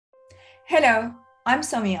Hello, I'm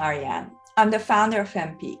Somi Aryan. I'm the founder of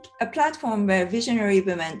FemPeak, a platform where visionary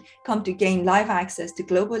women come to gain live access to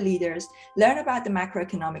global leaders, learn about the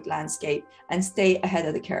macroeconomic landscape, and stay ahead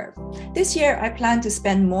of the curve. This year, I plan to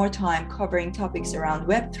spend more time covering topics around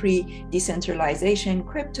Web3, decentralization,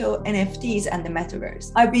 crypto, NFTs, and the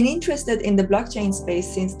metaverse. I've been interested in the blockchain space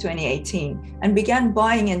since 2018 and began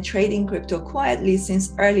buying and trading crypto quietly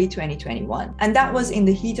since early 2021. And that was in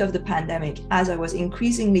the heat of the pandemic, as I was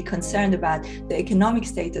increasingly concerned about the economic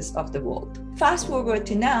status of the world. Fast forward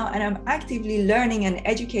to now, and I'm actively learning and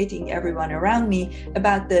educating everyone around me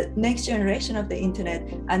about the next generation of the internet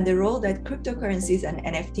and the role that cryptocurrencies and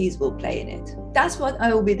NFTs will play in it. That's what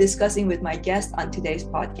I will be discussing with my guest on today's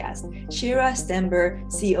podcast, Shira Stember,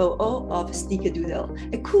 COO of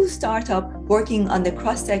Snickerdoodle, a cool startup working on the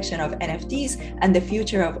cross-section of NFTs and the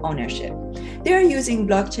future of ownership. They're using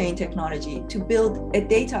blockchain technology to build a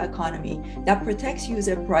data economy that protects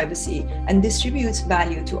user privacy and distributes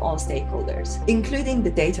value to all stakeholders, including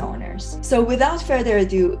the data owners. So without further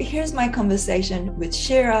ado, here's my conversation with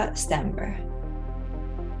Shira Stember.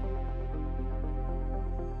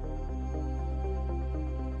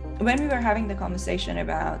 When we were having the conversation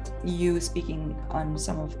about you speaking on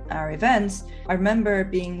some of our events, I remember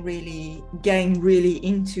getting really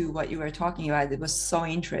into what you were talking about. It was so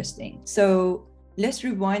interesting. So let's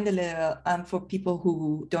rewind a little for people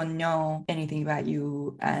who don't know anything about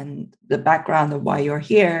you and the background of why you're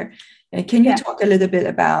here. Can you talk a little bit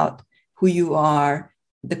about who you are,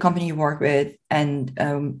 the company you work with, and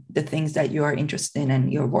the things that you are interested in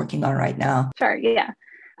and you're working on right now? Sure, yeah.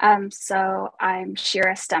 So I'm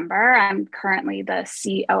Shira Stember. I'm currently the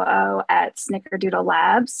COO at Snickerdoodle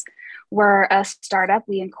Labs. We're a startup.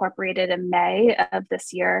 We incorporated in May of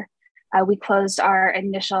this year. We closed our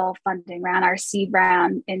initial funding round, our seed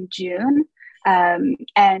round, in June.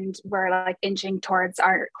 And we're inching towards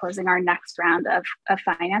closing our next round of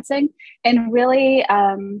financing. And really,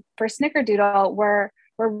 for Snickerdoodle, we're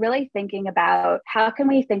really thinking about how can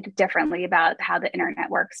we think differently about how the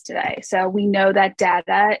internet works today. So we know that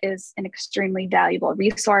data is an extremely valuable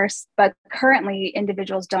resource, but currently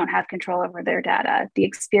individuals don't have control over their data. The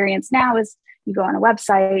experience now is you go on a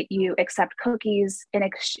website, you accept cookies,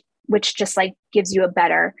 which just gives you a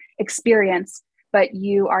better experience, but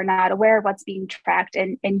you are not aware of what's being tracked,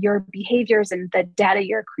 and your behaviors and the data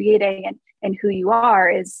you're creating and who you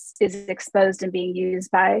are is exposed and being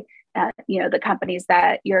used by the companies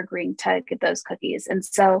that you're agreeing to get those cookies. And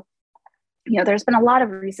so, there's been a lot of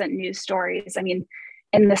recent news stories. I mean,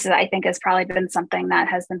 and this I think has probably been something that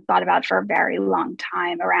has been thought about for a very long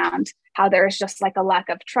time around how there's just a lack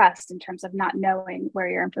of trust in terms of not knowing where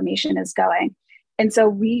your information is going. And so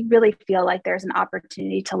we really feel like there's an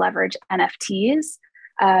opportunity to leverage NFTs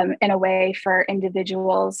in a way for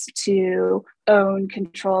individuals to own,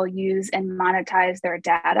 control, use, and monetize their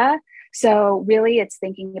data. So really, it's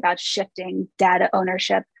thinking about shifting data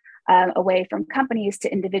ownership away from companies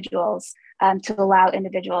to individuals to allow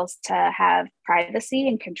individuals to have privacy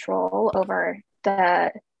and control over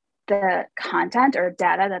the content or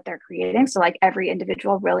data that they're creating. So every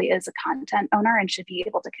individual really is a content owner and should be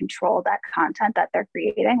able to control that content that they're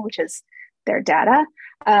creating, which is their data.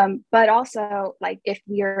 But also if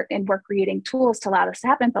we're creating tools to allow this to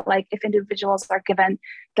happen, but if individuals are given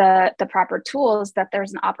the proper tools, that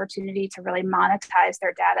there's an opportunity to really monetize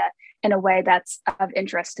their data in a way that's of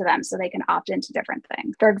interest to them so they can opt into different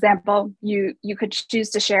things. For example, you could choose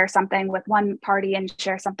to share something with one party and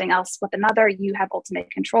share something else with another. You have ultimate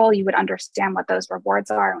control. You would understand what those rewards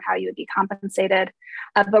are and how you would be compensated.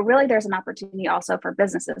 But really, there's an opportunity also for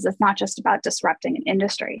businesses. It's not just about disrupting an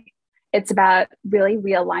industry. It's about really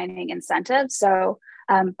realigning incentives. So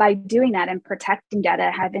by doing that and protecting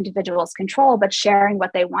data, have individuals control, but sharing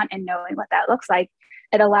what they want and knowing what that looks like,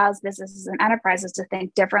 it allows businesses and enterprises to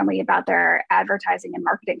think differently about their advertising and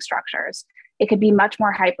marketing structures. It could be much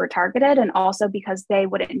more hyper-targeted, and also because they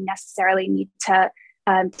wouldn't necessarily need to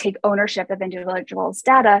take ownership of individuals'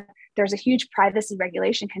 data, there's a huge privacy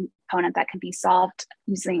regulation component that can be solved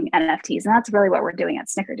using NFTs. And that's really what we're doing at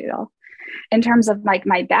Snickerdoodle. In terms of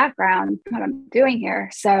my background, what I'm doing here.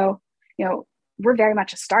 So, we're very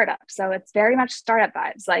much a startup. So it's very much startup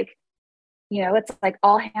vibes. It's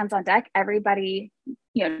all hands on deck. Everybody,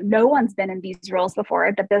 no one's been in these roles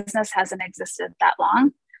before. The business hasn't existed that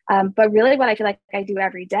long. But really what I feel like I do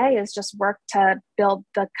every day is just work to build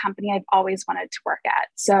the company I've always wanted to work at.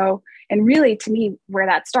 So, and really to me, where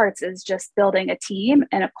that starts is just building a team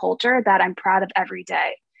and a culture that I'm proud of every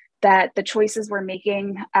day. That the choices we're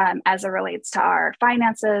making as it relates to our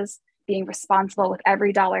finances, being responsible with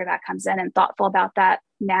every dollar that comes in and thoughtful about that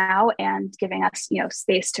now and giving us,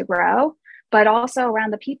 space to grow, but also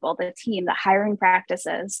around the people, the team, the hiring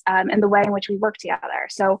practices, and the way in which we work together.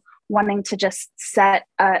 So wanting to just set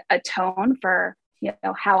a tone for,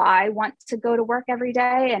 how I want to go to work every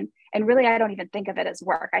day. And really, I don't even think of it as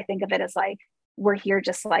work. I think of it as like, we're here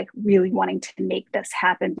just like really wanting to make this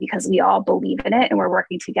happen because we all believe in it and we're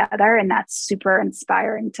working together. And that's super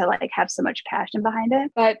inspiring to like have so much passion behind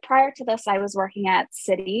it. But prior to this, I was working at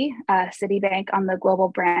Citibank on the global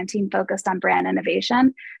brand team focused on brand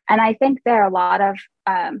innovation. And I think there are a lot of,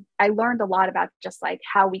 I learned a lot about just like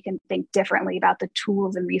how we can think differently about the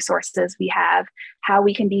tools and resources we have, how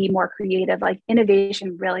we can be more creative. Like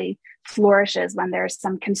innovation really flourishes when there's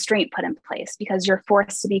some constraint put in place because you're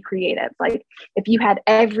forced to be creative. Like if you had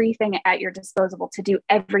everything at your disposal to do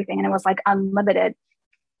everything and it was like unlimited,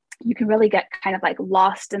 you can really get kind of like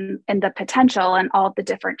lost in the potential and all the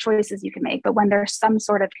different choices you can make. But when there's some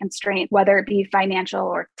sort of constraint, whether it be financial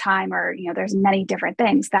or time or, there's many different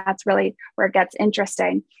things, that's really where it gets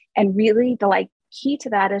interesting. And really the like key to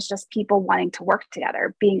that is just people wanting to work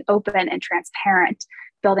together, being open and transparent,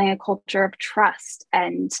 building a culture of trust,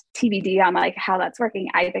 and TBD on like how that's working.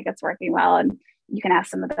 I think it's working well. And you can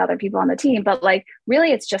ask some of the other people on the team, but like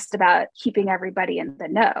really it's just about keeping everybody in the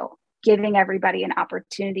know, giving everybody an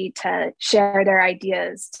opportunity to share their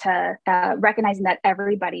ideas, to recognizing that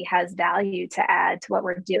everybody has value to add to what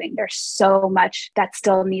we're doing. There's so much that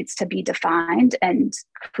still needs to be defined and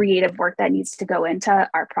creative work that needs to go into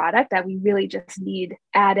our product that we really just need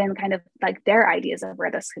add in kind of like their ideas of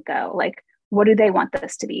where this could go. Like, what do they want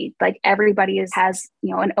this to be? Like everybody has,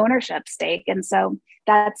 an ownership stake. And so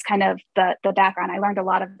that's kind of the background. I learned a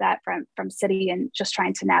lot of that from Citi and just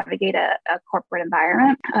trying to navigate a corporate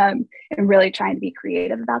environment and really trying to be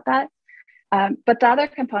creative about that. But the other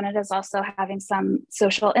component is also having some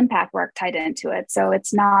social impact work tied into it. So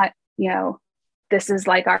it's not, this is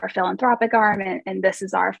like our philanthropic arm and this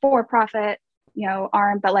is our for-profit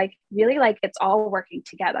arm, but like really like it's all working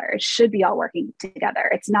together. It should be all working together.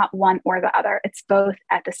 It's not one or the other. It's both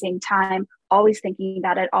at the same time, always thinking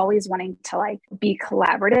about it, always wanting to like be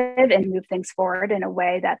collaborative and move things forward in a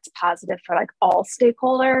way that's positive for like all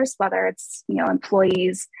stakeholders, whether it's,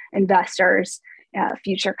 employees, investors,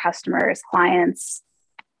 future customers, clients,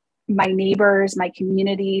 my neighbors, my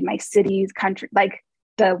community, my cities, country, like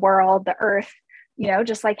the world, the earth.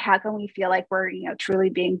 Just like how can we feel like we're,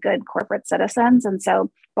 truly being good corporate citizens? And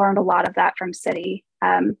so learned a lot of that from Citi.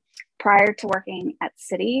 Prior to working at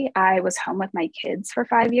Citi, I was home with my kids for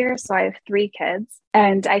 5 years. So I have 3 kids.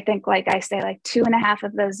 And I think, like I say, like 2.5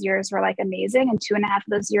 of those years were like amazing. And 2.5 of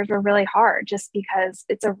those years were really hard just because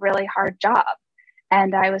it's a really hard job.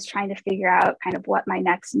 And I was trying to figure out kind of what my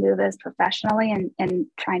next move is professionally and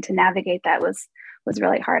trying to navigate that was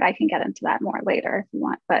really hard. I can get into that more later if you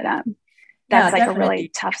want, but that's like definitely a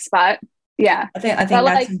really tough spot. Yeah. I think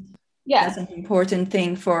that's an important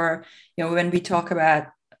thing for, when we talk about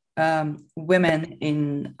women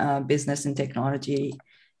in business and technology,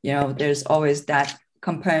 there's always that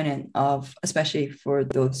component of, especially for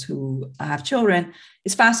those who have children.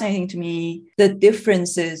 It's fascinating to me, the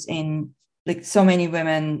differences in like so many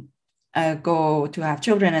women go to have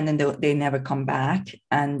children and then they never come back.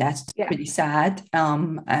 And that's pretty sad.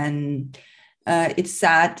 And it's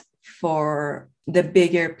sad for the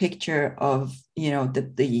bigger picture of,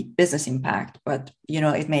 the business impact, but,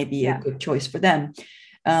 it may be a good choice for them.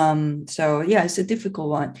 So it's a difficult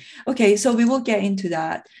one. Okay, so we will get into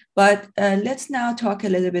that, but let's now talk a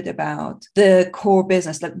little bit about the core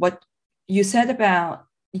business, like what you said about,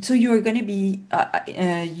 so you're going to be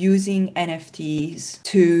using NFTs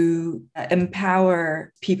to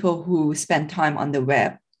empower people who spend time on the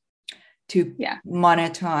web to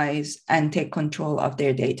monetize and take control of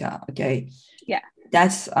their data. Okay. Yeah.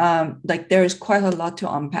 That's like, there's quite a lot to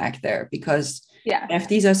unpack there because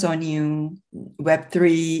NFTs are so new,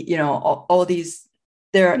 Web3, all these,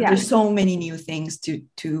 there's so many new things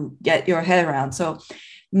to get your head around. So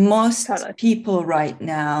most people right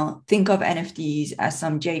now think of NFTs as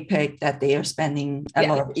some JPEG that they are spending a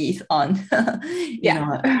lot of ETH on.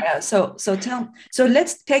 So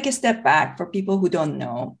let's take a step back for people who don't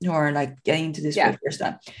know, who are like getting into this for the first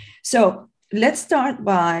time. So let's start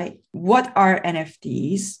by, what are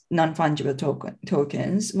NFTs, non-fungible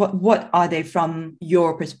tokens? What are they from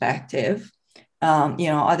your perspective?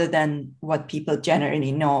 Other than what people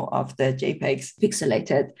generally know of the JPEGs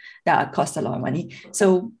pixelated that cost a lot of money.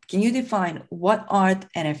 So can you define what are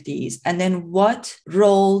NFTs? And then what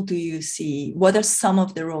role do you see? What are some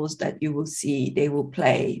of the roles that you will see they will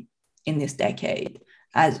play in this decade,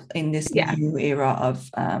 as in this new era of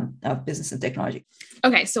business and technology?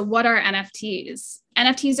 Okay, so what are NFTs?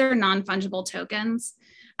 NFTs are non-fungible tokens.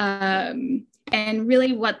 And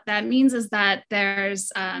really what that means is that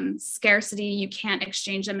there's scarcity. You can't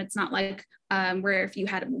exchange them. It's not like where if you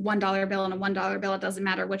had a $1 bill and a $1 bill, it doesn't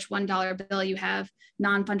matter which $1 bill you have.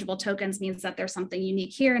 Non-fungible tokens means that there's something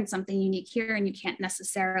unique here and something unique here, and you can't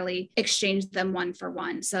necessarily exchange them one for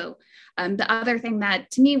one. So the other thing that,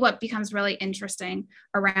 to me, what becomes really interesting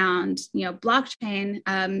around, blockchain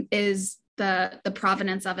is the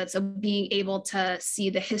provenance of it. So being able to see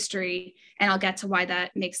the history, and I'll get to why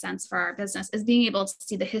that makes sense for our business, is being able to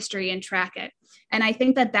see the history and track it. And I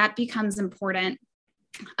think that becomes important,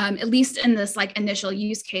 at least in this like initial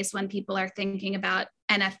use case when people are thinking about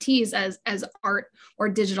NFTs as art or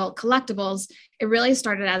digital collectibles. It really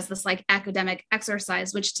started as this like academic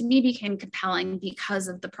exercise, which to me became compelling because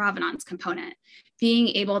of the provenance component. Being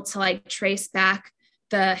able to like trace back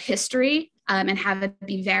the history and have it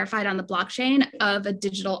be verified on the blockchain of a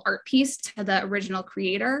digital art piece to the original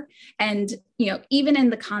creator. And, even in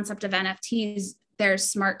the concept of NFTs, there's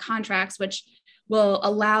smart contracts, which will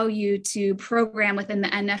allow you to program within the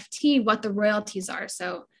NFT what the royalties are.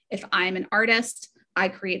 So if I'm an artist, I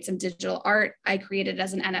create some digital art, I create it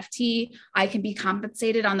as an NFT, I can be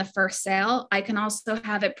compensated on the first sale. I can also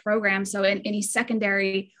have it programmed so in any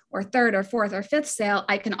secondary or third or fourth or fifth sale,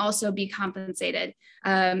 I can also be compensated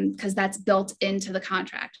because that's built into the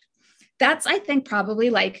contract. That's, I think, probably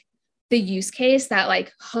like the use case that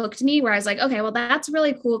like hooked me, where I was like, okay, well, that's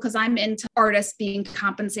really cool because I'm into artists being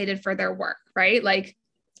compensated for their work, right? Like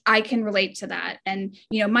I can relate to that. And,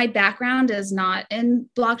 my background is not in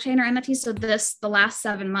blockchain or NFT. So the last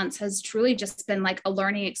 7 months has truly just been like a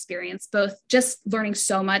learning experience, both just learning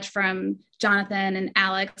so much from Jonathan and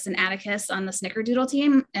Alex and Atticus on the Snickerdoodle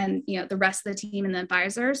team and, the rest of the team and the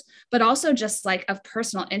advisors, but also just like of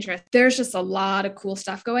personal interest. There's just a lot of cool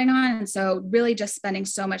stuff going on. And so really just spending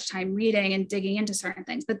so much time reading and digging into certain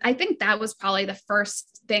things. But I think that was probably the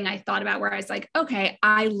first thing I thought about where I was like, okay,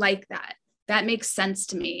 I like that. That makes sense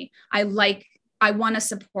to me. I want to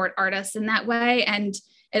support artists in that way. And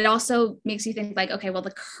it also makes you think like, okay, well,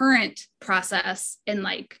 the current process in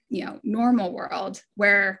like, normal world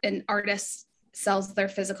where an artist sells their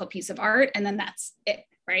physical piece of art and then that's it,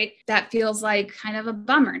 right? That feels like kind of a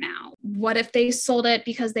bummer now. What if they sold it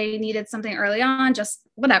because they needed something early on, just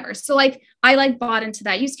whatever. So like, I like bought into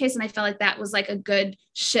that use case and I felt like that was like a good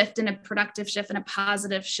shift and a productive shift and a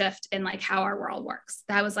positive shift in like how our world works.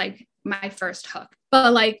 That was like my first hook.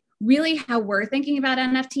 But like really how we're thinking about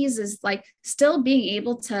NFTs is like still being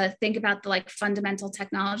able to think about the like fundamental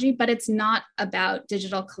technology, but it's not about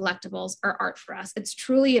digital collectibles or art for us. It's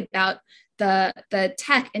truly about the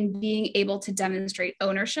tech and being able to demonstrate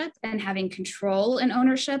ownership and having control and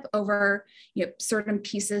ownership over certain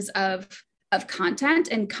pieces of content.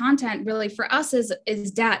 And content really for us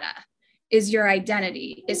is data, is your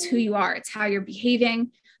identity, is who you are, it's how you're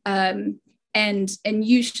behaving. And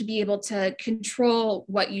you should be able to control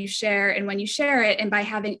what you share and when you share it. And by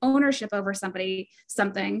having ownership over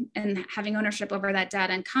something and having ownership over that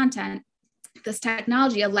data and content, this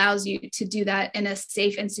technology allows you to do that in a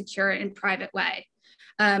safe and secure and private way.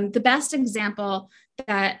 The best example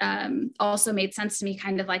that also made sense to me,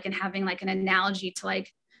 kind of like in having like an analogy to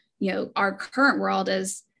like, our current world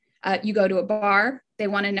is you go to a bar, they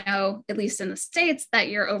want to know, at least in the States, that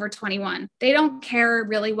you're over 21. They don't care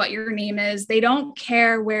really what your name is. They don't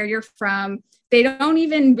care where you're from. They don't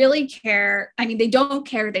even really care. I mean, they don't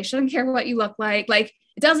care. They shouldn't care what you look like. Like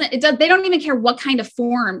they don't even care what kind of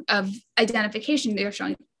form of identification they're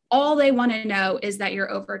showing. All they want to know is that you're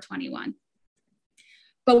over 21.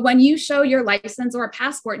 But when you show your license or a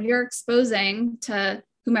passport, you're exposing to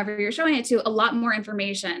whomever you're showing it to a lot more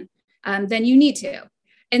information than you need to.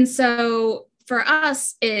 And so for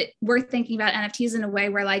us, we're thinking about NFTs in a way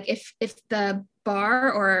where like if the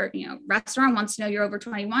bar or restaurant wants to know you're over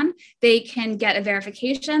 21, they can get a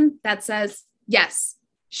verification that says, yes,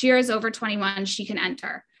 Shira is over 21, she can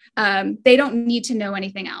enter. They don't need to know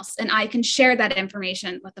anything else. And I can share that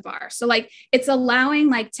information with the bar. So like it's allowing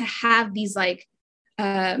like to have these like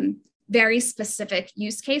very specific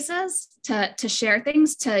use cases to share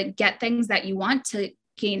things, to get things that you want, to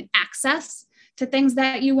gain access to things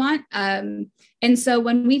that you want. And so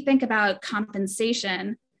when we think about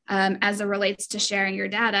compensation as it relates to sharing your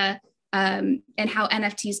data and how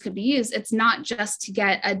NFTs could be used, it's not just to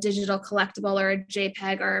get a digital collectible or a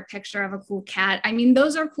JPEG or a picture of a cool cat. I mean,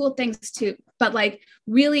 those are cool things too, but like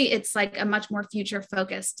really it's like a much more future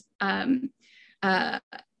focused angle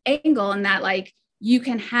in that like you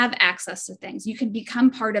can have access to things. You can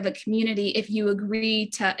become part of a community if you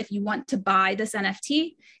want to buy this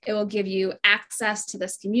NFT, it will give you access to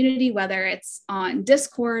this community, whether it's on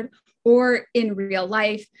Discord or in real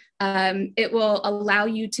life. It will allow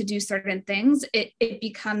you to do certain things. It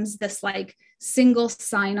becomes this like single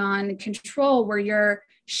sign-on control where you're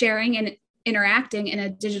sharing and interacting in a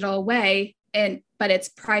digital way, but it's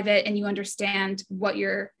private and you understand what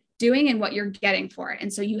you're doing and what you're getting for it.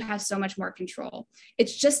 And so you have so much more control.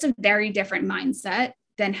 It's just a very different mindset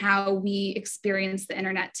than how we experience the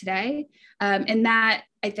internet today. And that,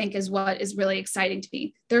 I think, is what is really exciting to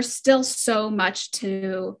me. There's still so much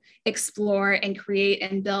to explore and create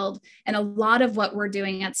and build. And a lot of what we're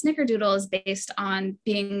doing at Snickerdoodle is based on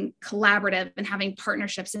being collaborative and having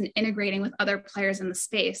partnerships and integrating with other players in the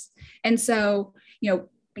space. And so,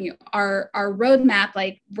 our roadmap,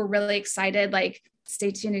 like, we're really excited, like,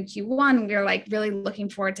 stay tuned in Q1. We're like really looking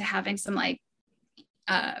forward to having some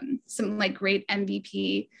great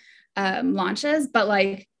MVP launches, but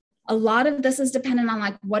like a lot of this is dependent on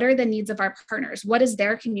like what are the needs of our partners, what is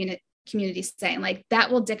their community saying, like that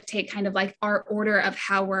will dictate kind of like our order of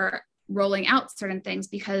how we're rolling out certain things,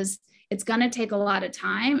 because it's going to take a lot of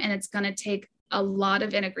time and it's going to take a lot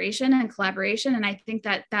of integration and collaboration. And I think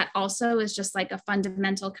that also is just like a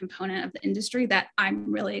fundamental component of the industry that I'm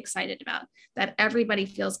really excited about, that everybody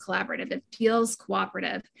feels collaborative, it feels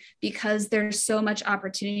cooperative, because there's so much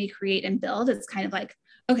opportunity to create and build. It's kind of like,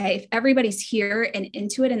 okay, if everybody's here and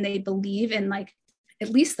into it and they believe in like at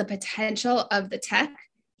least the potential of the tech,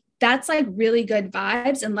 that's like really good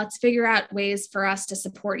vibes. And let's figure out ways for us to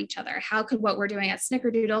support each other. How could what we're doing at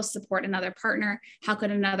Snickerdoodle support another partner? How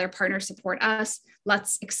could another partner support us?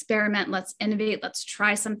 Let's experiment, let's innovate, let's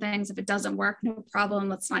try some things. If it doesn't work, no problem.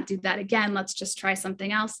 Let's not do that again. Let's just try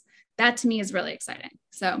something else. That to me is really exciting.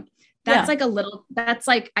 So that's that's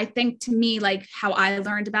like, I think to me, like how I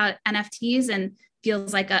learned about NFTs, and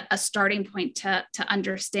feels like a starting point to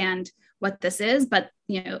understand what this is, but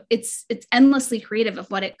it's endlessly creative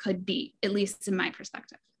of what it could be, at least in my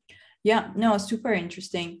perspective. Yeah, no, super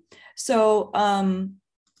interesting. So I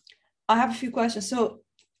have a few questions. So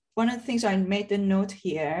one of the things I made the note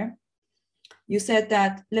here, you said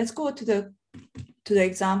that let's go to the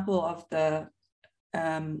example of the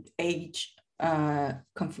age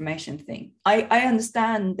confirmation thing. I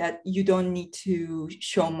understand that you don't need to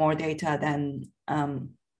show more data than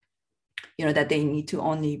that they need to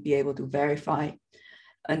only be able to verify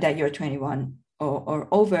that you're 21 or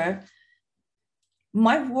over.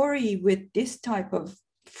 My worry with this type of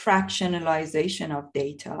fractionalization of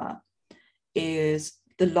data is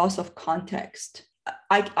the loss of context.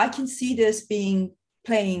 I can see this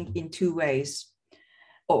playing in two ways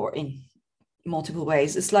or in multiple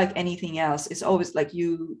ways. It's like anything else. It's always like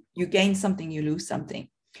you gain something, you lose something.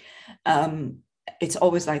 It's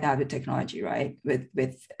always like that with technology, right?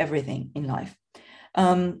 With everything in life.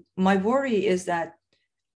 My worry is that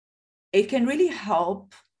it can really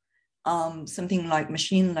help something like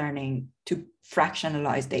machine learning to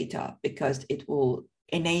fractionalize data, because it will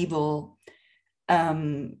enable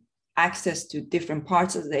access to different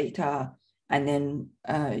parts of the data, and then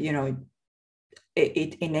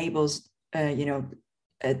it enables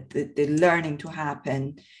the learning to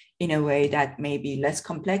happen in a way that may be less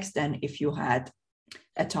complex than if you had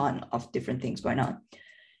a ton of different things going on.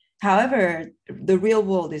 However, the real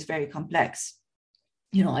world is very complex.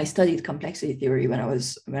 I studied complexity theory when I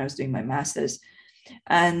was doing my master's,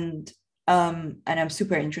 and I'm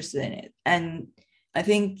super interested in it. And I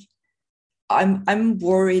think I'm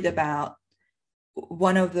worried about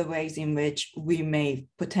one of the ways in which we may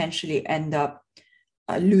potentially end up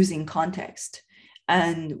losing context.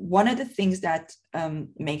 And one of the things that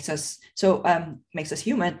makes us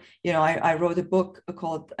human, I wrote a book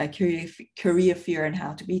called Career Fear and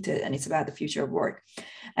How to Beat It, and it's about the future of work.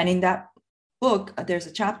 And in that book, there's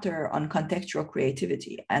a chapter on contextual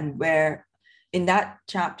creativity, and where in that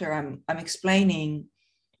chapter, I'm explaining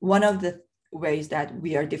one of the ways that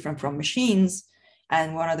we are different from machines,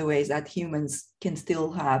 and one of the ways that humans can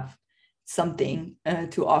still have something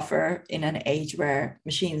to offer in an age where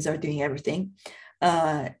machines are doing everything,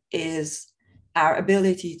 is our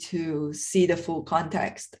ability to see the full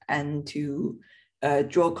context and to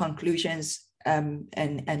draw conclusions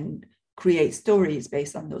and create stories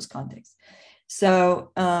based on those contexts.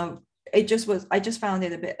 So I just found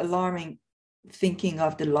it a bit alarming thinking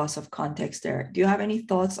of the loss of context there. Do you have any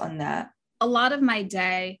thoughts on that? A lot of my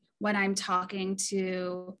day when I'm talking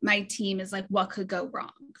to my team is like, what could go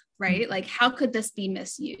wrong, right? Like, how could this be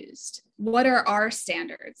misused? what are our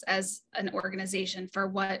standards as an organization for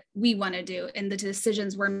what we want to do and the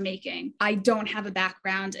decisions we're making? I don't have a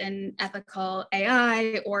background in ethical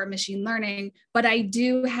AI or machine learning, but I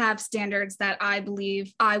do have standards that I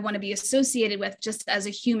believe I want to be associated with just as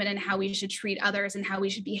a human, and how we should treat others and how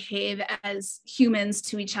we should behave as humans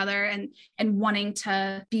to each other, and wanting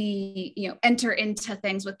to be, enter into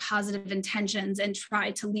things with positive intentions and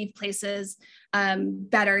try to leave places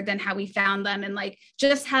better than how we found them. And like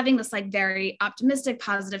just having this like very optimistic,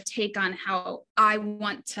 positive take on how I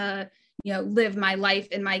want to, live my life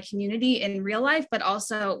in my community in real life, but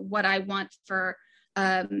also what I want for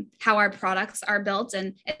how our products are built.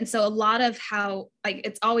 And so a lot of how, like,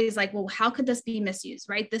 it's always like, well, how could this be misused,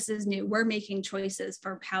 right? This is new. We're making choices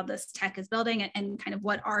for how this tech is building, and kind of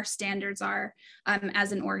what our standards are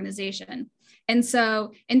as an organization. And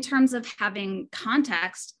so in terms of having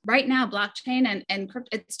context, right now, blockchain and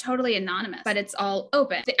crypto, it's totally anonymous, but it's all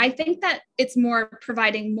open. I think that it's more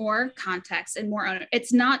providing more context and more owner.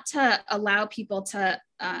 It's not to allow people to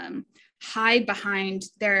hide behind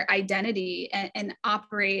their identity and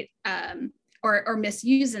operate or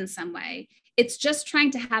misuse in some way. It's just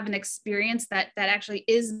trying to have an experience that actually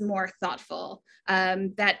is more thoughtful,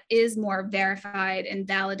 that is more verified and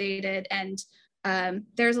validated. And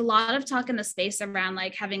there's a lot of talk in the space around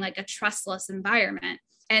like having like a trustless environment,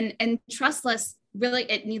 and trustless, really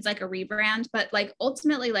it needs like a rebrand, but like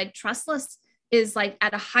ultimately like trustless is like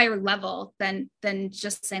at a higher level than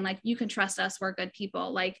just saying like, you can trust us, we're good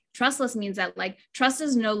people. Like trustless means that like trust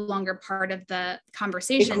is no longer part of the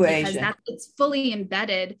conversation because it's fully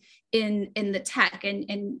embedded in the tech.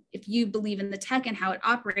 And if you believe in the tech and how it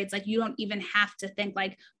operates, like you don't even have to think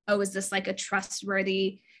like, oh, is this like a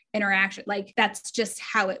trustworthy interaction? Like that's just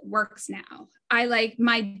how it works now. I like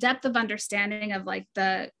my depth of understanding of like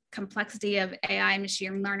the complexity of AI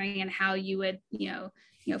machine learning and how you would,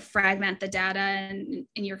 fragment the data, and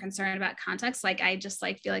you're concerned about context. Like, I just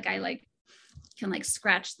like feel like I like can like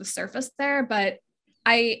scratch the surface there, but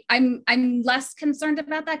I'm less concerned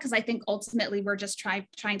about that because I think ultimately we're just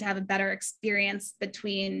trying to have a better experience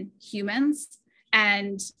between humans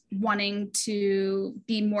and wanting to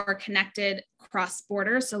be more connected cross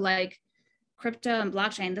border. So like crypto and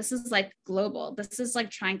blockchain, this is like global. This is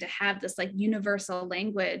like trying to have this like universal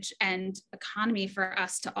language and economy for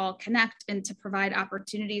us to all connect and to provide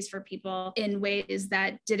opportunities for people in ways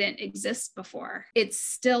that didn't exist before. It's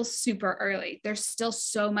still super early. There's still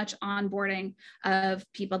so much onboarding of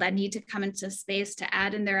people that need to come into space to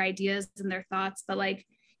add in their ideas and their thoughts. But like,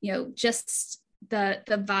 just the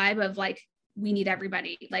vibe of like, we need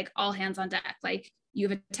everybody, like all hands on deck. Like, you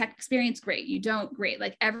have a tech experience, great. You don't, great.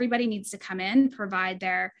 Like everybody needs to come in, provide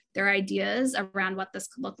their ideas around what this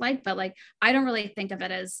could look like. But like, I don't really think of it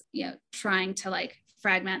as, trying to like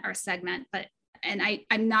fragment or segment, and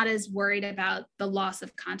I'm not as worried about the loss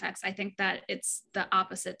of context. I think that it's the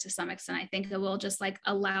opposite to some extent. I think it will just like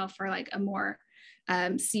allow for like a more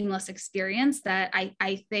seamless experience that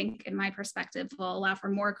I think, in my perspective, will allow for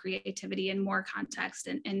more creativity and more context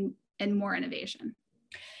and more innovation.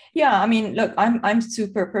 Yeah, I mean, look, I'm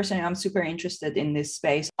super interested in this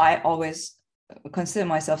space. I always consider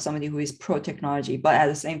myself somebody who is pro technology, but at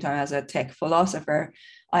the same time, as a tech philosopher,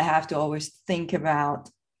 I have to always think about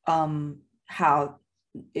how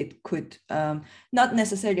it could, not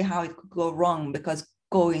necessarily how it could go wrong, because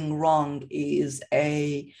going wrong is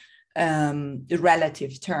a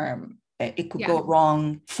relative term. It could go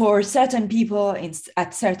wrong for certain people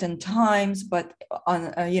at certain times, but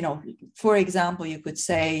on for example, you could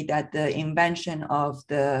say that the invention of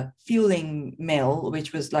the fueling mill,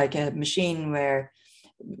 which was like a machine where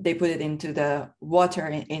they put it into the water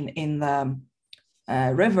in the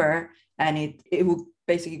river, and it would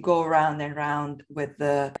basically go around and around with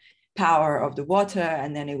the power of the water,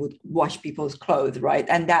 and then it would wash people's clothes, right?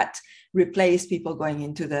 And that replaced people going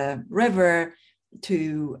into the river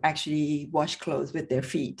to actually wash clothes with their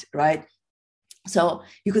feet, right? So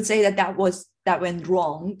you could say that went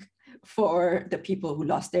wrong for the people who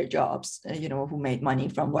lost their jobs, who made money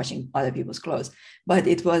from washing other people's clothes. But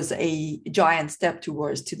it was a giant step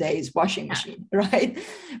towards today's washing machine, right?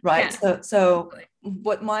 Right. Yeah. So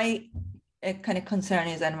what my kind of concern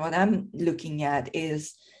is, and what I'm looking at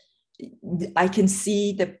is, I can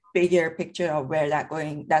see the bigger picture of where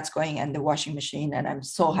that's going and the washing machine. And I'm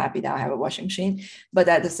so happy that I have a washing machine. But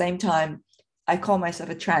at the same time, I call myself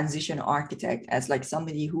a transition architect, as like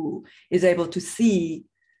somebody who is able to see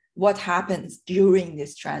what happens during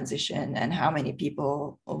this transition and how many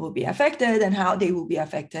people will be affected and how they will be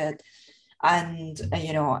affected. And,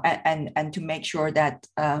 and to make sure that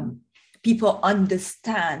people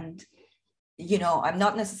understand I'm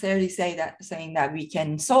not necessarily saying that we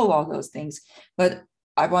can solve all those things, but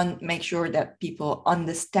I want to make sure that people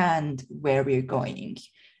understand where we're going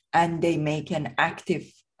and they make an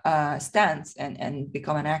active stance and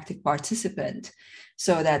become an active participant,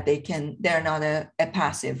 so that they're not a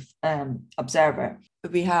passive observer.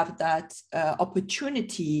 We have that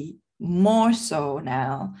opportunity more so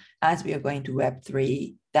now as we are going to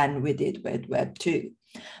Web3 than we did with Web2,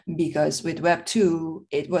 because with Web2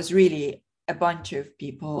 it was really a bunch of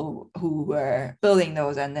people who were building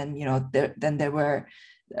those, and then there were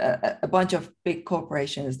a bunch of big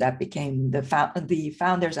corporations that became the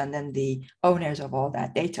founders and then the owners of all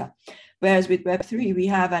that data. Whereas with Web3, we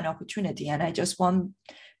have an opportunity, and I just want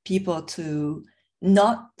people to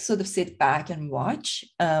not sort of sit back and watch,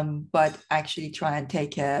 but actually try and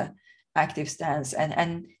take a active stance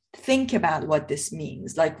and think about what this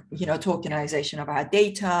means, like, tokenization of our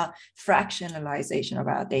data, fractionalization of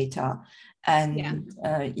our data, and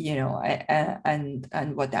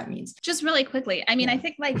and what that means. Just really quickly, I mean, I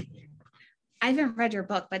think like I haven't read your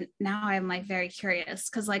book, but now I'm like very curious,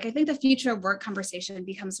 because like I think the future of work conversation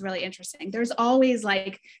becomes really interesting. There's always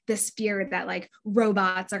like this fear that like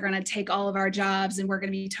robots are going to take all of our jobs and we're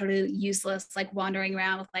going to be totally useless, like wandering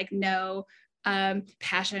around with like no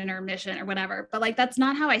passion or mission or whatever. But like that's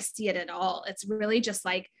not how I see it at all. It's really just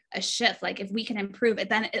like a shift. Like if we can improve it,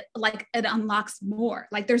 then it unlocks more.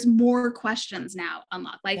 Like there's more questions now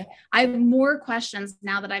unlocked. Like I have more questions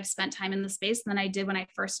now that I've spent time in the space than I did when I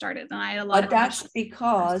first started. And I had a lot of questions.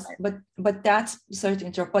 But that's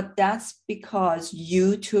because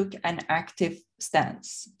you took an active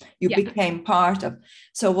stance. You became part of.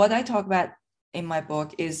 So what I talk about in my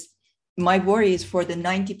book is my worry is for the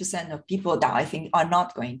 90% of people that I think are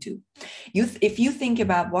not going to. If you think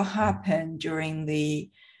about what happened during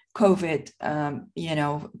the COVID,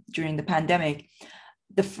 during the pandemic,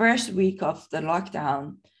 the first week of the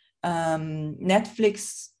lockdown,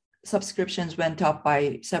 Netflix subscriptions went up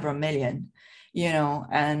by several million,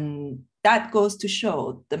 and that goes to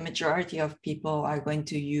show the majority of people are going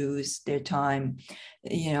to use their time,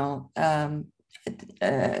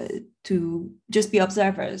 to just be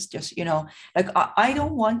observers, like I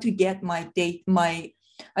don't want to get my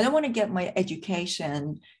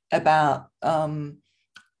education about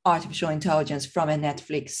artificial intelligence from a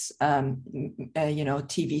Netflix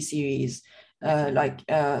TV series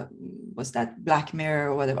was that Black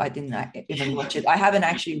Mirror or whatever. I didn't even watch it. I haven't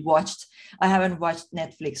watched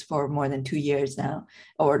Netflix for more than 2 years now,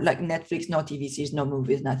 or like Netflix, no TV series, no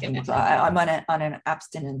movies, nothing. So I'm on an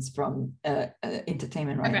abstinence from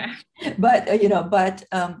entertainment right now. But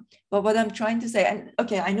what I'm trying to say, and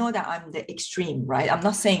okay, I know that I'm the extreme, right? I'm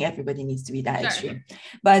not saying everybody needs to be that extreme,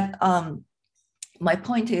 but my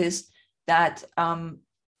point is that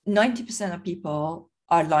 90% of people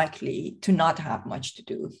are likely to not have much to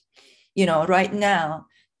do. Right now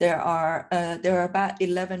there are about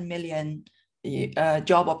 11 million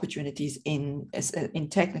job opportunities in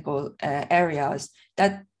technical areas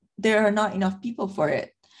that there are not enough people for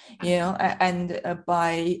it. And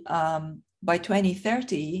by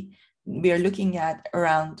 2030 we are looking at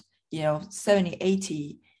around 70,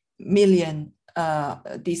 80 million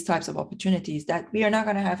these types of opportunities that we are not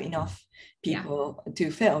going to have enough people to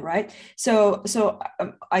fill, right? So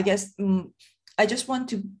I guess I just want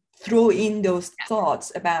to throw in those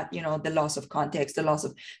thoughts about the loss of context, the loss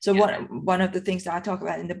of one of the things that I talk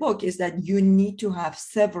about in the book is that you need to have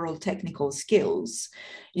several technical skills,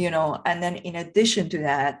 and then in addition to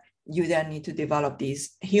that you then need to develop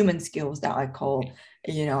these human skills that I call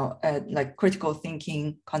like critical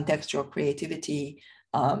thinking, contextual creativity,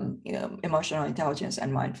 emotional intelligence,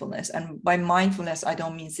 and mindfulness. And by mindfulness, I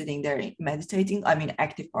don't mean sitting there meditating. I mean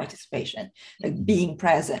active participation, like being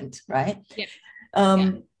present, right?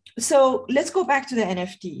 So let's go back to the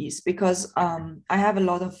NFTs, because I have a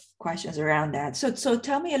lot of questions around that. So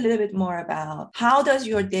tell me a little bit more about how does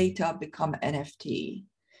your data become NFT?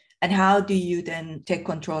 And how do you then take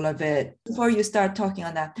control of it? Before you start talking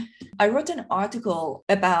on that, I wrote an article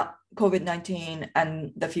about COVID-19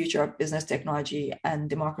 and the future of business technology and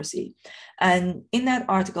democracy. And in that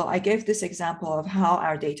article, I gave this example of how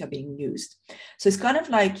our data being used. So it's kind of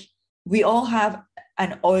like we all have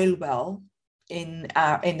an oil well in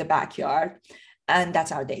the backyard, and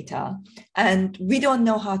that's our data. And we don't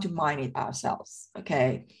know how to mine it ourselves,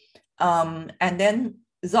 okay? And then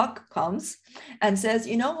Zuck comes and says,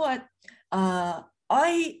 you know what?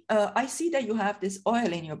 I see that you have this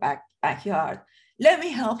oil in your backyard. Let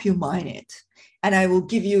me help you mine it, and I will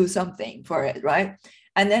give you something for it, right?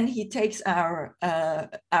 And then he takes our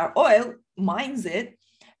oil, mines it,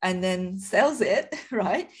 and then sells it,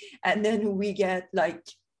 right? And then we get like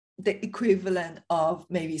the equivalent of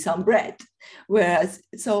maybe some bread. Whereas,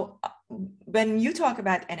 so when you talk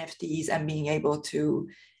about NFTs and being able to,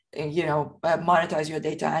 monetize your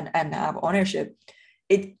data and have ownership,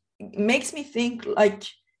 it makes me think like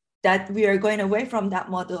that we are going away from that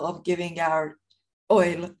model of giving our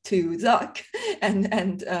oil to Zuck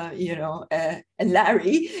and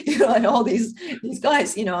Larry, and all these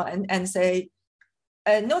guys, and say,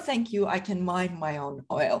 no, thank you, I can mine my own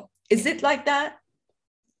oil. Is it like that?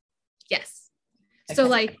 Yes. Okay. So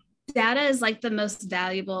like data is like the most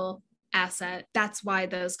valuable asset. That's why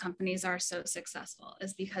those companies are so successful,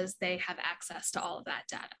 is because they have access to all of that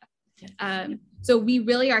data. So we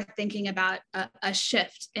really are thinking about a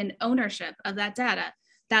shift in ownership of that data.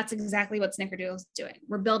 That's exactly what Snickerdoodle is doing.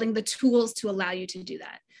 We're building the tools to allow you to do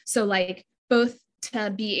that. So like both to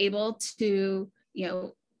be able to,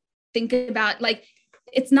 think about, like,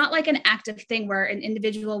 it's not like an active thing where an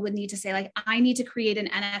individual would need to say like, I need to create an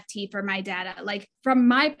NFT for my data. Like from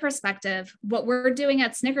my perspective, what we're doing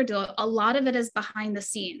at Snickerdoodle, a lot of it is behind the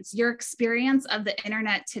scenes. Your experience of the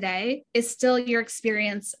internet today is still your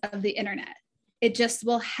experience of the internet. It just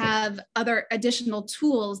will have other additional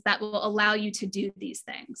tools that will allow you to do these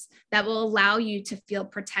things, that will allow you to feel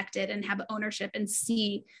protected and have ownership and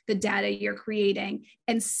see the data you're creating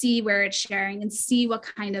and see where it's sharing and see what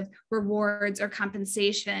kind of rewards or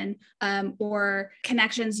compensation or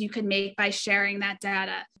connections you can make by sharing that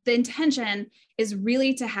data. The intention is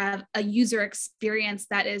really to have a user experience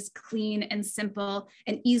that is clean and simple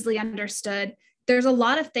and easily understood. There's a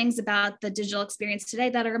lot of things about the digital experience today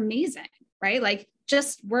that are amazing, right? Like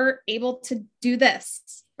just we're able to do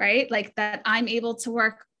this, right? Like that I'm able to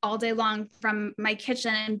work all day long from my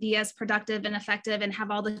kitchen and be as productive and effective and have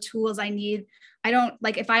all the tools I need. I don't,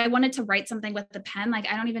 like, if I wanted to write something with a pen, like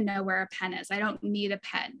I don't even know where a pen is. I don't need a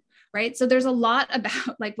pen, right? So there's a lot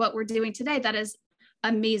about like what we're doing today that is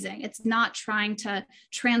amazing. It's not trying to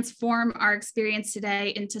transform our experience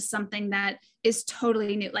today into something that is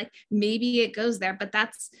totally new. Like maybe it goes there, but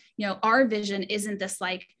that's, our vision isn't this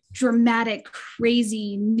like dramatic,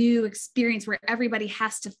 crazy new experience where everybody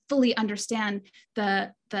has to fully understand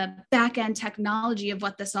the back end technology of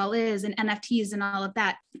what this all is and NFTs and all of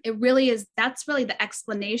that. It really is, that's really the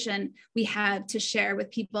explanation we have to share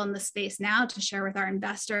with people in the space now, to share with our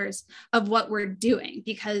investors of what we're doing,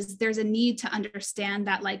 because there's a need to understand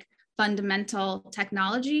that like fundamental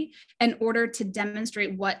technology in order to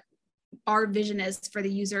demonstrate what our vision is for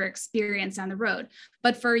the user experience on the road.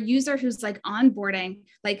 But for a user who's like onboarding,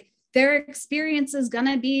 like their experience is going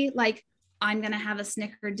to be like, I'm going to have a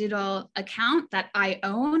Snickerdoodle account that I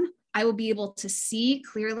own. I will be able to see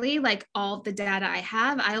clearly like all the data I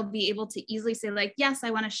have. I'll be able to easily say like, yes,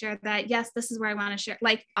 I want to share that. Yes, this is where I want to share.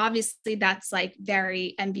 Like, obviously that's like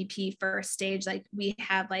very MVP first stage. Like we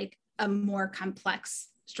have like a more complex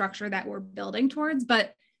structure that we're building towards,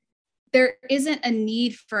 but there isn't a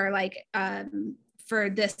need for like, for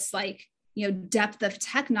this like, depth of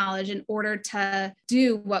tech knowledge in order to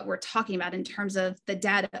do what we're talking about in terms of the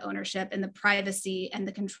data ownership and the privacy and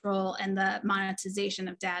the control and the monetization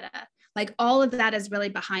of data. Like all of that is really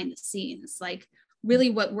behind the scenes. Like really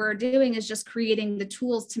what we're doing is just creating the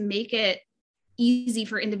tools to make it easy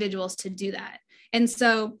for individuals to do that. And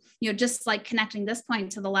so, just like connecting this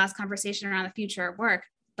point to the last conversation around the future of work,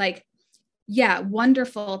 like, yeah,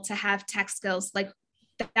 wonderful to have tech skills. Like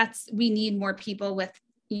we need more people with,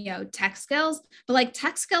 tech skills, but like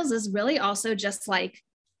tech skills is really also just like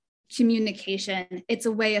communication. It's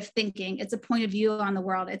a way of thinking. It's a point of view on the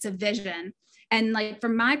world. It's a vision. And like,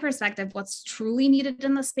 from my perspective, what's truly needed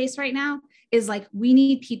in the space right now is like, we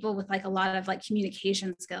need people with like a lot of like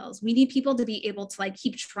communication skills. We need people to be able to like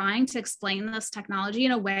keep trying to explain this technology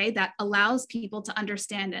in a way that allows people to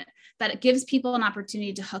understand it, that it gives people an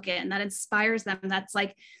opportunity to hook in, that inspires them. That's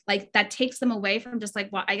like that takes them away from just like,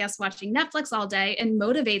 well, I guess watching Netflix all day, and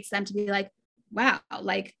motivates them to be like, wow,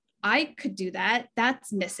 like I could do that.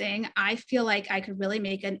 That's missing. I feel like I could really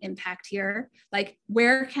make an impact here. Like,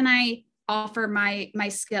 where can I offer my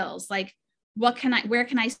skills? Like, where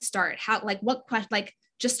can I start? How, like, what question, like,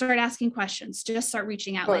 just start asking questions, just start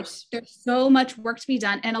reaching out. Like, there's so much work to be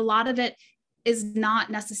done. And a lot of it is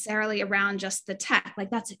not necessarily around just the tech.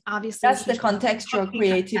 Like that's obviously, that's the contextual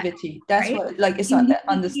creativity. That's right? What, like, it's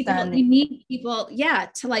understanding. You need people, yeah,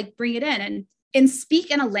 to like bring it in and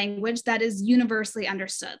speak in a language that is universally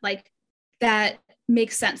understood, like that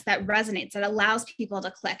makes sense, that resonates, that allows people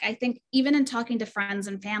to click. I think even in talking to friends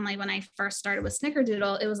and family, when I first started with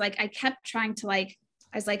Snickerdoodle, it was like, I kept trying to like,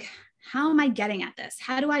 I was like, how am I getting at this?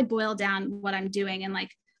 How do I boil down what I'm doing in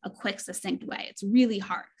like a quick, succinct way? It's really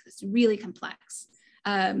hard. It's really complex.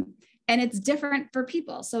 And and it's different for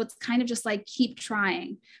people. So it's kind of just like, keep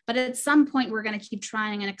trying. But at some point, we're going to keep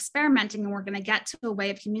trying and experimenting, and we're going to get to a way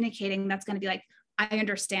of communicating that's going to be like, I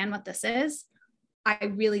understand what this is. I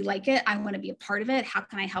really like it. I want to be a part of it. How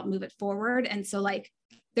can I help move it forward? And so like,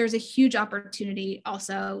 there's a huge opportunity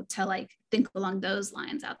also to like think along those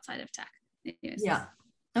lines outside of tech. Anyways. Yeah.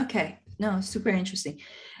 Okay. No, super interesting.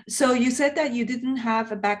 So you said that you didn't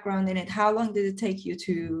have a background in it. How long did it take you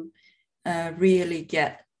to really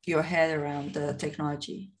get your head around the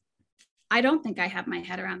technology? I don't think I have my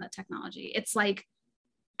head around the technology. It's like,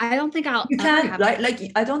 I don't think I'll you ever can't have like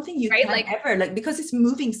I don't think you right? can like, ever, like, because it's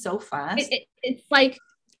moving so fast. It's like,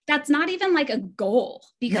 that's not even like a goal,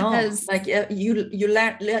 because no, like you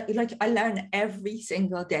learn, like I learn every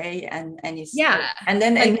single day, and it's yeah, and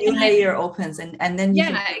then like, a new layer opens, and then you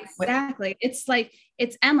yeah, exactly. It's like,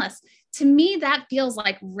 it's endless. To me, that feels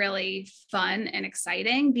like really fun and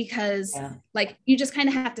exciting, because like, you just kind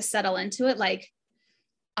of have to settle into it. Like,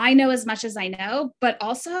 I know as much as I know, but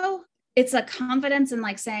also it's a confidence in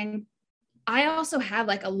like saying, I also have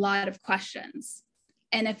like a lot of questions.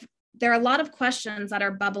 And if there are a lot of questions that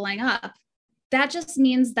are bubbling up, that just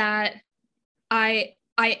means that I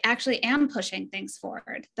actually am pushing things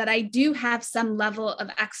forward, that I do have some level of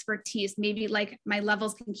expertise. Maybe like my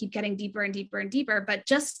levels can keep getting deeper and deeper and deeper, but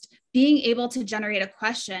just being able to generate a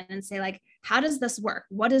question and say like, how does this work?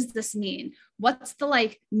 What does this mean? What's the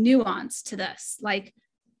like nuance to this? Like,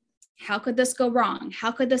 how could this go wrong?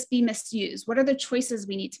 How could this be misused? What are the choices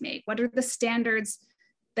we need to make? What are the standards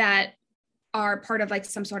that are part of like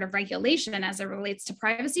some sort of regulation as it relates to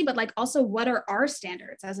privacy, but like also, what are our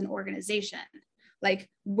standards as an organization? Like,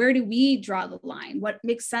 where do we draw the line? What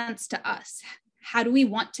makes sense to us? How do we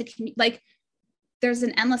want to like, there's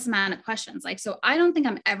an endless amount of questions. Like, so I don't think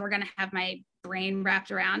I'm ever going to have my brain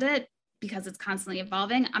wrapped around it, because it's constantly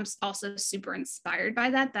evolving. I'm also super inspired by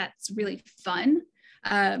that. That's really fun.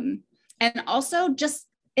 And also just,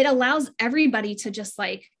 it allows everybody to just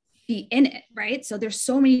like be in it, right? So there's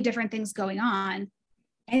so many different things going on.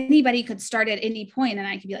 Anybody could start at any point, and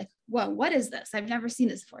I could be like, whoa, what is this? I've never seen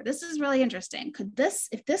this before. This is really interesting. Could this,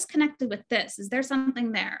 if this connected with this, is there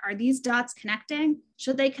something there? Are these dots connecting?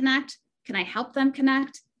 Should they connect? Can I help them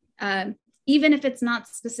connect? Even if it's not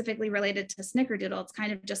specifically related to Snickerdoodle, it's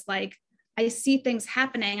kind of just like, I see things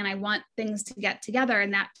happening and I want things to get together,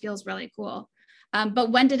 and that feels really cool.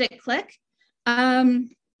 But when did it click?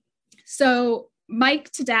 So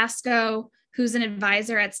Mike Tedasco, who's an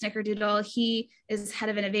advisor at Snickerdoodle, he is head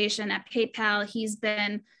of innovation at PayPal. He's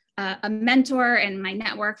been a mentor in my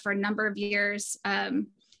network for a number of years.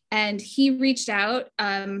 And he reached out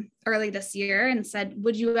early this year and said,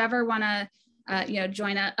 would you ever want to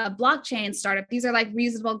join a blockchain startup? These are like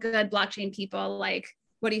reasonable, good blockchain people. Like,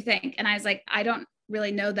 what do you think? And I was like, I don't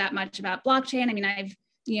really know that much about blockchain. I mean, I've,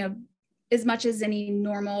 as much as any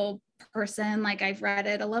normal person, like I've read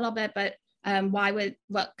it a little bit, but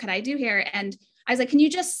what could I do here? And I was like, can you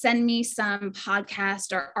just send me some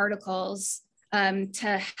podcast or articles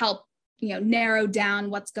to help, narrow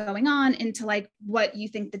down what's going on into like what you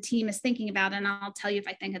think the team is thinking about. And I'll tell you if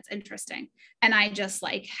I think it's interesting. And I just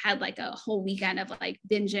like had like a whole weekend of like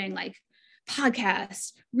binging like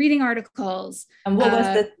podcasts, reading articles. And what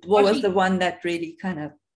was the one that really kind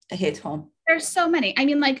of hit home? There's so many. I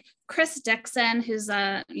mean, like Chris Dixon, who's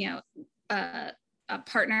a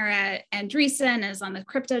partner at Andreessen, is on the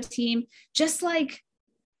crypto team, just like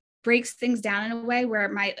breaks things down in a way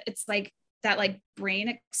where it's like that like brain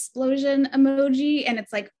explosion emoji, and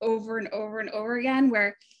it's like over and over and over again,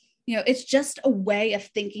 where it's just a way of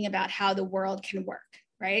thinking about how the world can work,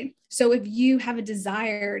 right? So if you have a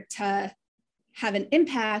desire to have an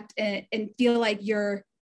impact and feel like you're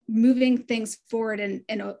moving things forward in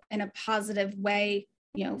a positive way,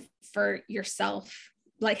 for yourself,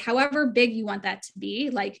 like however big you want that to be,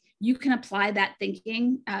 like you can apply that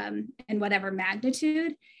thinking in whatever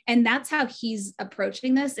magnitude. And that's how he's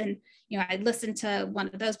approaching this. And, I listened to one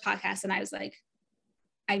of those podcasts and I was like,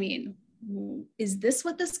 I mean, is this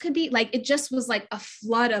what this could be? Like, it just was like a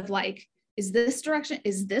flood of like, is this direction?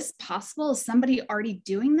 Is this possible? Is somebody already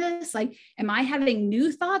doing this? Like, am I having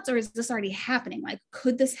new thoughts, or is this already happening? Like,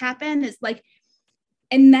 could this happen? It's like,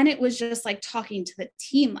 and then it was just like talking to the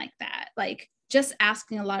team like that, like just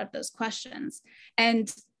asking a lot of those questions.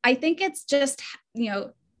 And I think it's just,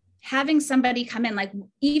 having somebody come in, like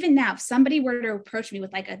even now, if somebody were to approach me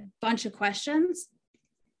with like a bunch of questions,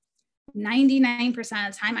 99%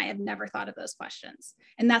 of the time, I have never thought of those questions.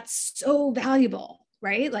 And that's so valuable,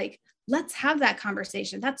 right? Like, let's have that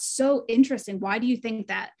conversation. That's so interesting. Why do you think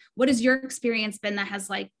that? What has your experience been that has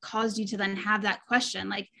like caused you to then have that question?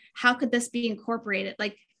 Like, how could this be incorporated?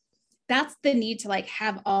 Like, that's the need to like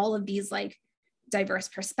have all of these like diverse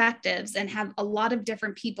perspectives and have a lot of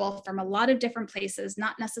different people from a lot of different places,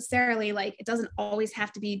 not necessarily like, it doesn't always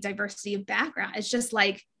have to be diversity of background. It's just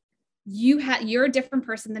like, you're a different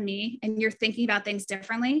person than me and you're thinking about things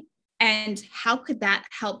differently. And how could that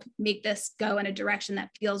help make this go in a direction that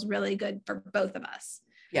feels really good for both of us?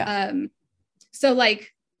 Yeah. So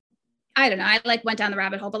like, I don't know, I like went down the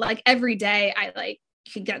rabbit hole, but like every day I like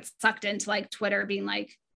could get sucked into like Twitter being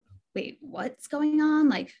like, wait, what's going on?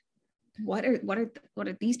 Like, what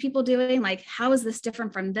are these people doing? Like, how is this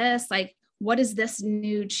different from this? Like, what does this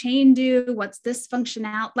new chain do? What's this function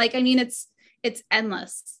out? Like, I mean, it's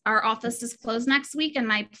endless. Our office is closed next week. And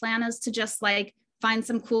my plan is to just like find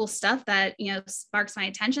some cool stuff that, you know, sparks my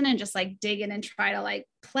attention and just like dig in and try to like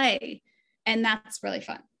play. And that's really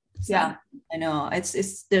fun. So. Yeah, I know.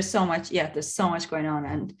 It's there's so much going on.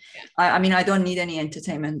 And I mean, I don't need any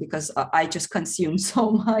entertainment because I just consume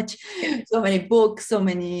so much, so many books, so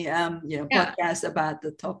many, podcasts about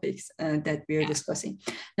the topics that we're discussing.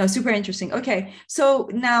 No, super interesting. Okay. So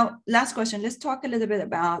now last question, let's talk a little bit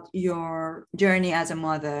about your journey as a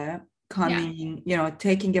mother, coming,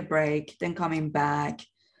 taking a break, then coming back.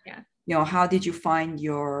 How did you find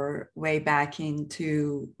your way back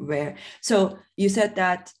into where? So you said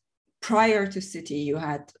that prior to City, you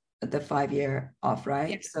had the 5-year off, right?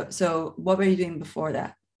 Yes. So what were you doing before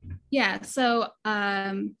that? Yeah. So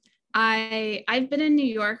I've been in New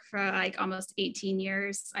York for like almost 18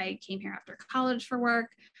 years. I came here after college for work.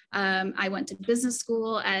 I went to business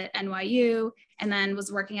school at NYU and then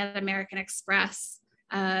was working at American Express.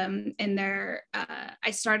 I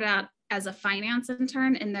started out as a finance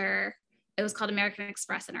intern in it was called American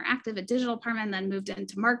Express Interactive, a digital department, then moved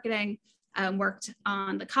into marketing. Worked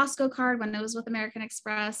on the Costco card when it was with American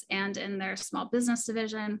Express and in their small business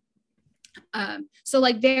division. So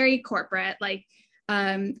like very corporate, like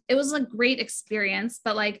it was a great experience,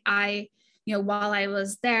 but like while I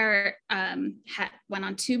was there, went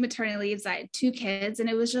on 2 maternity leaves. I had 2 kids and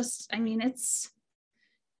it was just, I mean, it's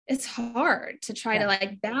hard to try to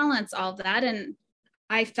like balance all of that. And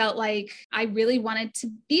I felt like I really wanted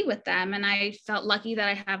to be with them. And I felt lucky that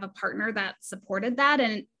I have a partner that supported that.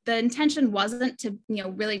 And the intention wasn't to,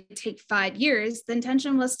 really take 5 years. The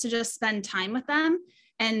intention was to just spend time with them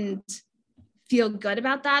and feel good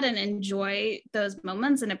about that and enjoy those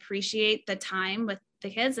moments and appreciate the time with the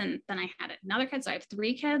kids. And then I had another kid. So I have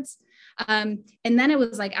 3 kids. And then it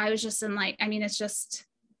was like, I was just in like, I mean, it's just,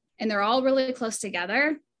 and they're all really close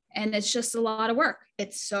together and it's just a lot of work.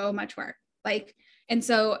 It's so much work. And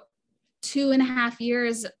so 2.5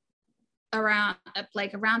 years around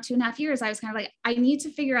 2.5 years, I was kind of like, I need to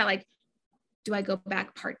figure out, like, do I go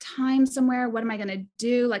back part-time somewhere? What am I going to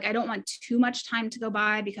do? Like, I don't want too much time to go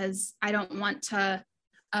by because I don't want to,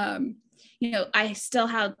 I still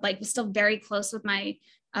was still very close with my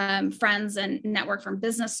friends and network from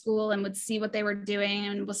business school and would see what they were doing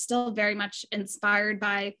and was still very much inspired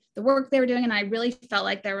by the work they were doing. And I really felt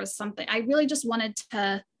like there was something, I really just wanted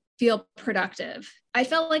to feel productive. I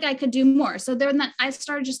felt like I could do more. So then I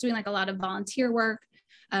started just doing like a lot of volunteer work,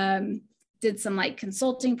 did some like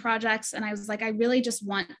consulting projects. And I was like, I really just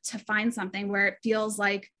want to find something where it feels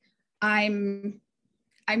like I'm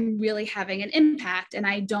really having an impact. And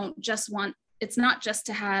I don't just want, it's not just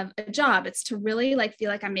to have a job. It's to really like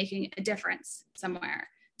feel like I'm making a difference somewhere,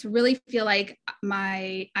 to really feel like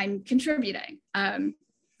I'm contributing.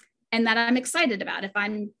 And that I'm excited about. If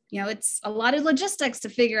I'm, it's a lot of logistics to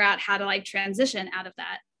figure out how to like transition out of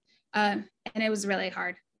that. And it was really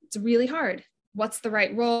hard. It's really hard. What's the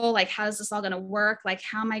right role? Like, how is this all going to work? Like,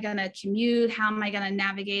 how am I going to commute? How am I going to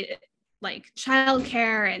navigate like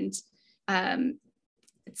childcare? And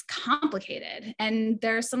it's complicated. And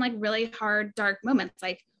there are some like really hard, dark moments.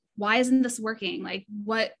 Like, why isn't this working? Like,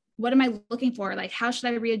 what am I looking for? Like, how should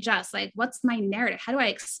I readjust? Like, what's my narrative? How do I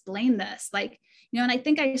explain this? Like, and I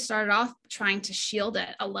think I started off trying to shield it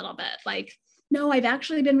a little bit. Like, no, I've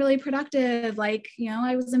actually been really productive. Like,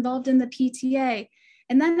 I was involved in the PTA.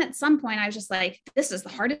 And then at some point I was just like, this is the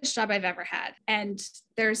hardest job I've ever had. And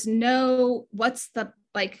there's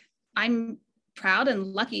I'm proud and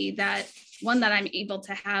lucky that I'm able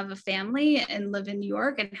to have a family and live in New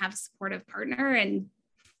York and have a supportive partner. And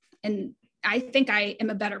I think I am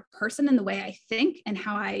a better person in the way I think and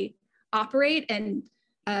how I operate. And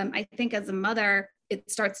I think as a mother, it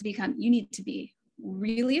starts to become, you need to be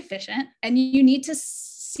really efficient and you need to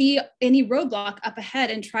see any roadblock up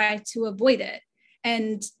ahead and try to avoid it.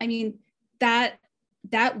 And I mean, that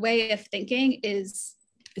way of thinking it's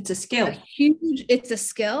a skill. It's a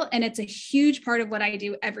skill and it's a huge part of what I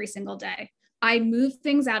do every single day. I move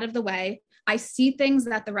things out of the way. I see things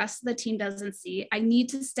that the rest of the team doesn't see. I need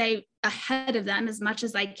to stay ahead of them as much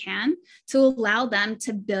as I can to allow them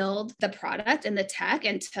to build the product and the tech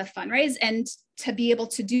and to fundraise and to be able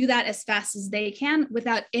to do that as fast as they can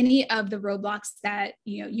without any of the roadblocks that,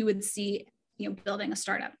 you would see, building a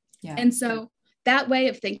startup. Yeah. And so that way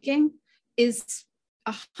of thinking is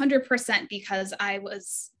 100% because I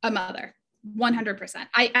was a mother. 100%.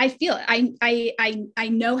 I feel it. I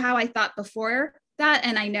know how I thought before that,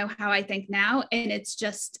 and I know how I think now, and it's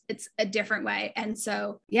a different way. And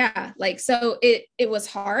so, yeah, so it was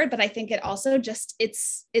hard, but I think it also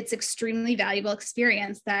it's extremely valuable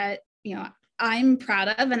experience that, I'm proud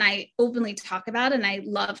of, and I openly talk about, and I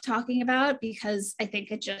love talking about, because I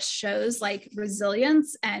think it just shows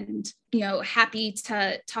resilience, and, happy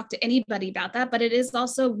to talk to anybody about that, but it is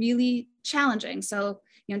also really challenging. So,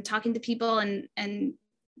 talking to people and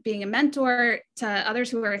being a mentor to others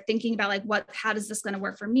who are thinking about how does this going to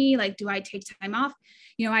work for me? Do I take time off?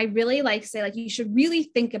 I really say you should really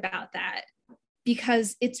think about that,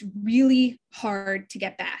 because it's really hard to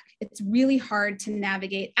get back. It's really hard to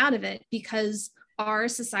navigate out of it because our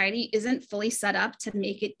society isn't fully set up to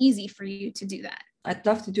make it easy for you to do that. I'd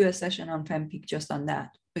love to do a session on FemPeak just on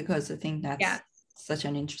that, because I think that's such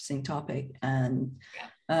an interesting topic. And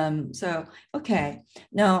so, okay.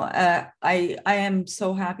 No, I am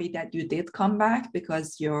so happy that you did come back,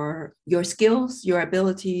 because your skills, your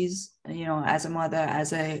abilities, as a mother,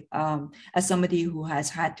 as somebody who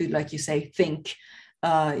has had to, like you say, think,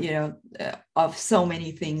 of so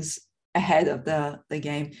many things ahead of the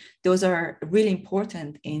game. Those are really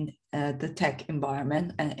important in the tech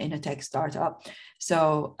environment and in a tech startup.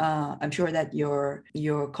 So I'm sure that your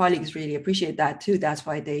colleagues really appreciate that too. That's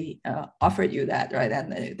why they offered you that, right?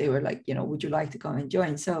 And they were like, would you like to come and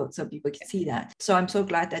join? So people can see that. So I'm so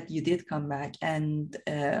glad that you did come back. And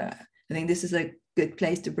I think this is a good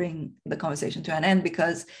place to bring the conversation to an end,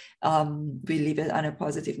 because we leave it on a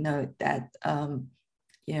positive note that,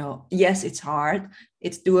 yes, it's hard,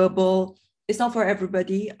 it's doable. It's not for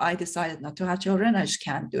everybody. I decided not to have children. I just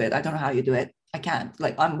can't do it. I don't know how you do it. I can't.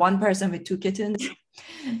 I'm one person with 2 kittens.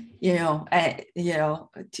 The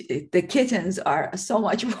kittens are so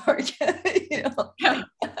much work.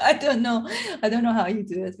 I don't know how you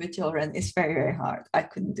do it with children. It's very, very hard. I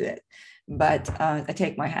couldn't do it. But I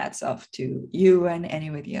take my hats off to you and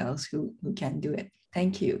anybody else who can do it.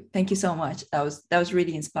 Thank you so much. That was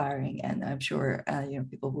really inspiring, and I'm sure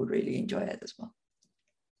people would really enjoy it as well.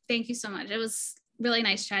 Thank you so much. It was really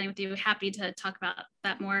nice chatting with you. Happy to talk about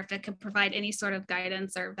that more. If it could provide any sort of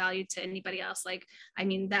guidance or value to anybody else,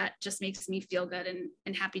 that just makes me feel good,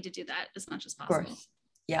 and happy to do that as much as possible. Of course.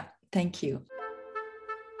 Yeah. Thank you.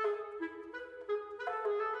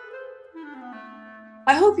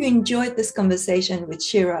 I hope you enjoyed this conversation with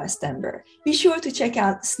Shira Stenberg. Be sure to check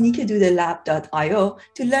out sneakerdoodlelab.io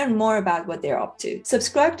to learn more about what they're up to.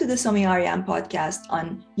 Subscribe to the Somi Aryan podcast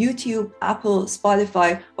on YouTube, Apple,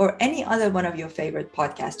 Spotify, or any other one of your favorite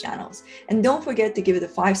podcast channels. And don't forget to give it a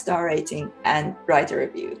 5-star rating and write a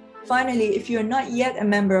review. Finally, if you're not yet a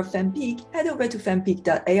member of FemPeak, head over to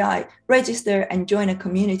fempeak.ai, register, and join a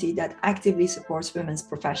community that actively supports women's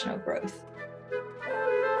professional growth.